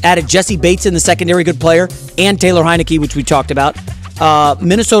Falcons added Jesse Bates in the secondary, good player, and Taylor Heineke, which we talked about.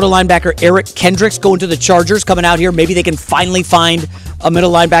 Minnesota linebacker Eric Kendricks going to the Chargers, coming out here. Maybe they can finally find a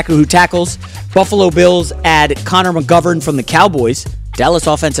middle linebacker who tackles. Buffalo Bills add Connor McGovern from the Cowboys. Dallas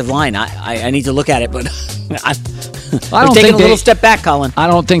offensive line. I need to look at it, but I'm taking a little step back, Colin. I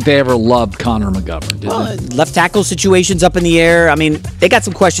don't think they ever loved Connor McGovern, did they? Left tackle situations up in the air. They got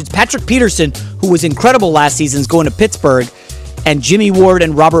some questions. Patrick Peterson, who was incredible last season, is going to Pittsburgh. and Jimmy Ward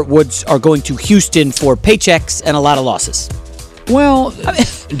and Robert Woods are going to Houston for paychecks and a lot of losses. Well,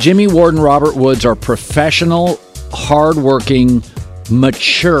 Jimmy Ward and Robert Woods are professional, hardworking,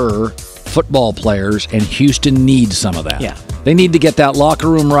 mature football players, and Houston needs some of that. Yeah. They need to get that locker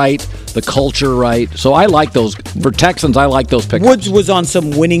room right, the culture right. So I like those. For Texans, I like those pickups. Woods was on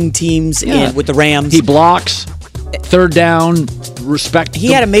some winning teams with the Rams. He blocks, third down, respect.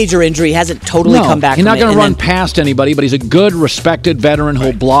 He had a major injury. He hasn't totally come back. He's not going to run past anybody, but he's a good, respected veteran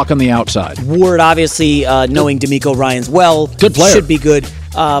who'll block on the outside. Ward, obviously, knowing DeMeco Ryans well, good player. Should be good.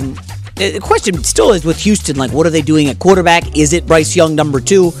 The question still is with Houston, like, what are they doing at quarterback? Is it Bryce Young, number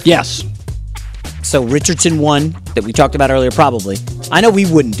 2? Yes. So Richardson 1, that we talked about earlier, probably. I know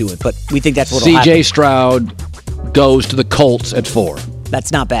we wouldn't do it, but we think that's what will happen. C.J. Stroud goes to the Colts at 4.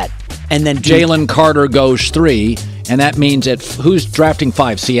 That's not bad. And then Jalen Carter goes 3, and that means who's drafting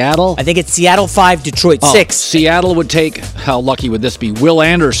 5? Seattle? I think it's Seattle 5, Detroit 6. Seattle would take, how lucky would this be? Will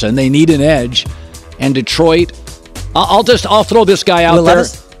Anderson. They need an edge. And Detroit, I'll throw this guy out there.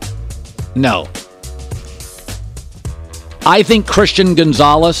 Levis? No. I think Christian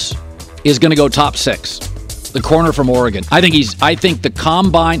Gonzalez is going to go top 6. The corner from Oregon. I think the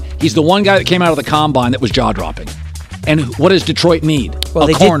combine, he's the one guy that came out of the combine that was jaw-dropping. And what does Detroit need? Well,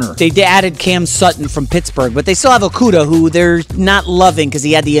 a corner. They added Cam Sutton from Pittsburgh, but they still have Okudah, who they're not loving because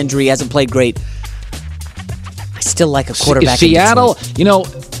he had the injury, hasn't played great. I still like a quarterback. Seattle,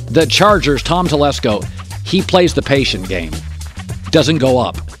 the Chargers, Tom Telesco, he plays the patient game. Doesn't go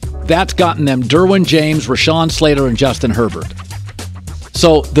up. That's gotten them Derwin James, Rashawn Slater, and Justin Herbert.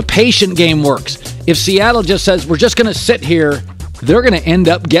 So the patient game works. If Seattle just says, we're just going to sit here, they're going to end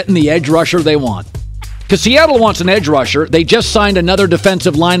up getting the edge rusher they want. Because Seattle wants an edge rusher. They just signed another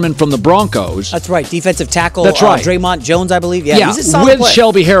defensive lineman from the Broncos. That's right. Defensive tackle. That's right. Draymond Jones, I believe. Yeah, he's a solid with player.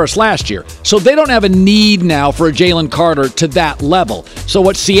 Shelby Harris last year. So they don't have a need now for a Jalen Carter to that level. So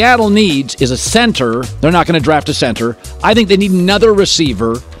what Seattle needs is a center. They're not going to draft a center. I think they need another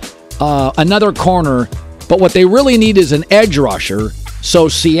receiver, another corner. But what they really need is an edge rusher. So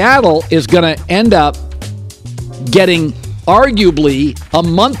Seattle is going to end up getting, arguably, a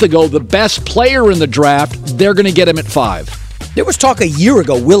month ago, the best player in the draft. They're going to get him at 5. There was talk a year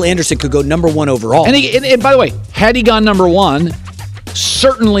ago Will Anderson could go number 1 overall. And by the way, had he gone number 1,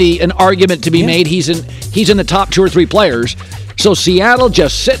 certainly an argument to be made. He's in the top 2 or 3 players. So Seattle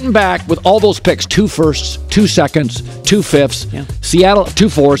just sitting back with all those picks, 2 firsts, 2 seconds, 2 fifths. Yeah. Seattle, 2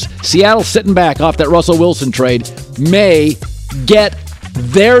 fourths. Seattle sitting back off that Russell Wilson trade may get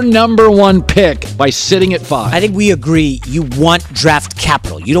their number 1 pick by sitting at 5. I think we agree you want draft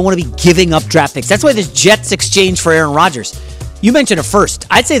capital. You don't want to be giving up draft picks. That's why this Jets exchange for Aaron Rodgers. You mentioned a first.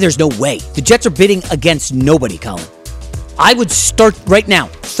 I'd say there's no way. The Jets are bidding against nobody, Colin. I would start right now,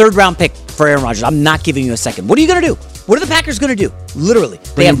 3rd round pick for Aaron Rodgers. I'm not giving you a second. What are you going to do? What are the Packers going to do? Literally.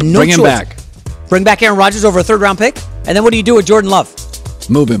 They have no choice. Bring him back. Bring back Aaron Rodgers over a 3rd round pick? And then what do you do with Jordan Love?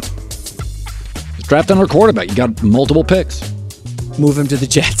 Move him. Draft another quarterback. You got multiple picks. Move him to the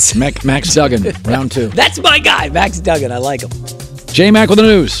Jets. Max Duggan, round 2. That's my guy, Max Duggan. I like him. J-Mac with the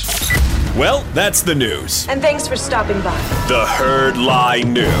news. Well, that's the news. And thanks for stopping by. The Herd Lie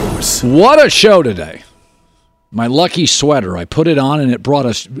News. What a show today. My lucky sweater. I put it on and it brought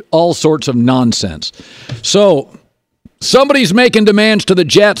us all sorts of nonsense. So, somebody's making demands to the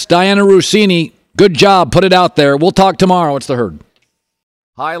Jets. Diana Rossini, good job. Put it out there. We'll talk tomorrow. It's the Herd.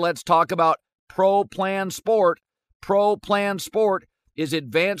 Hi, let's talk about Pro Plan Sport. Pro Plan Sport is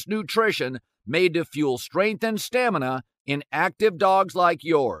advanced nutrition made to fuel strength and stamina in active dogs like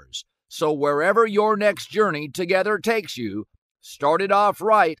yours. So wherever your next journey together takes you, start it off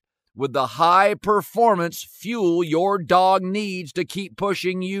right with the high-performance fuel your dog needs to keep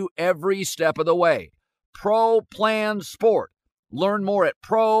pushing you every step of the way. Pro Plan Sport. Learn more at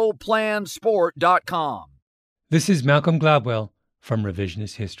ProPlansport.com. This is Malcolm Gladwell from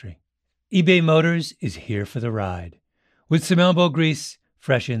Revisionist History. eBay Motors is here for the ride. With some elbow grease,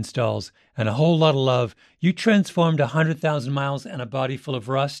 fresh installs, and a whole lot of love, you transformed 100,000 miles and a body full of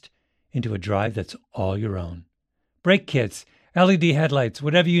rust into a drive that's all your own. Brake kits, LED headlights,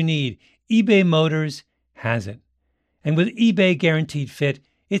 whatever you need, eBay Motors has it. And with eBay Guaranteed Fit,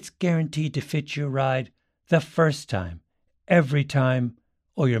 it's guaranteed to fit your ride the first time, every time,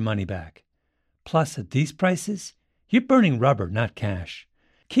 or your money back. Plus, at these prices, you're burning rubber, not cash.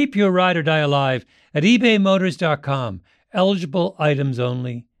 Keep your ride or die alive at ebaymotors.com. Eligible items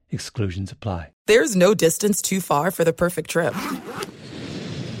only. Exclusions apply. There's no distance too far for the perfect trip.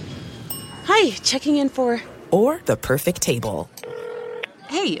 Hi, checking in for... Or the perfect table.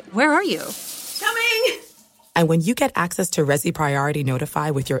 Hey, where are you? Coming! And when you get access to Resi Priority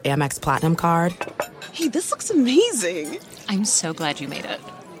Notify with your Amex Platinum card... Hey, this looks amazing. I'm so glad you made it.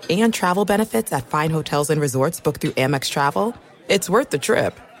 And travel benefits at fine hotels and resorts booked through Amex Travel, it's worth the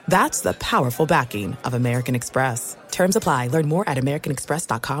trip. That's the powerful backing of American Express. Terms apply. Learn more at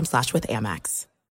americanexpress.com/withAmex.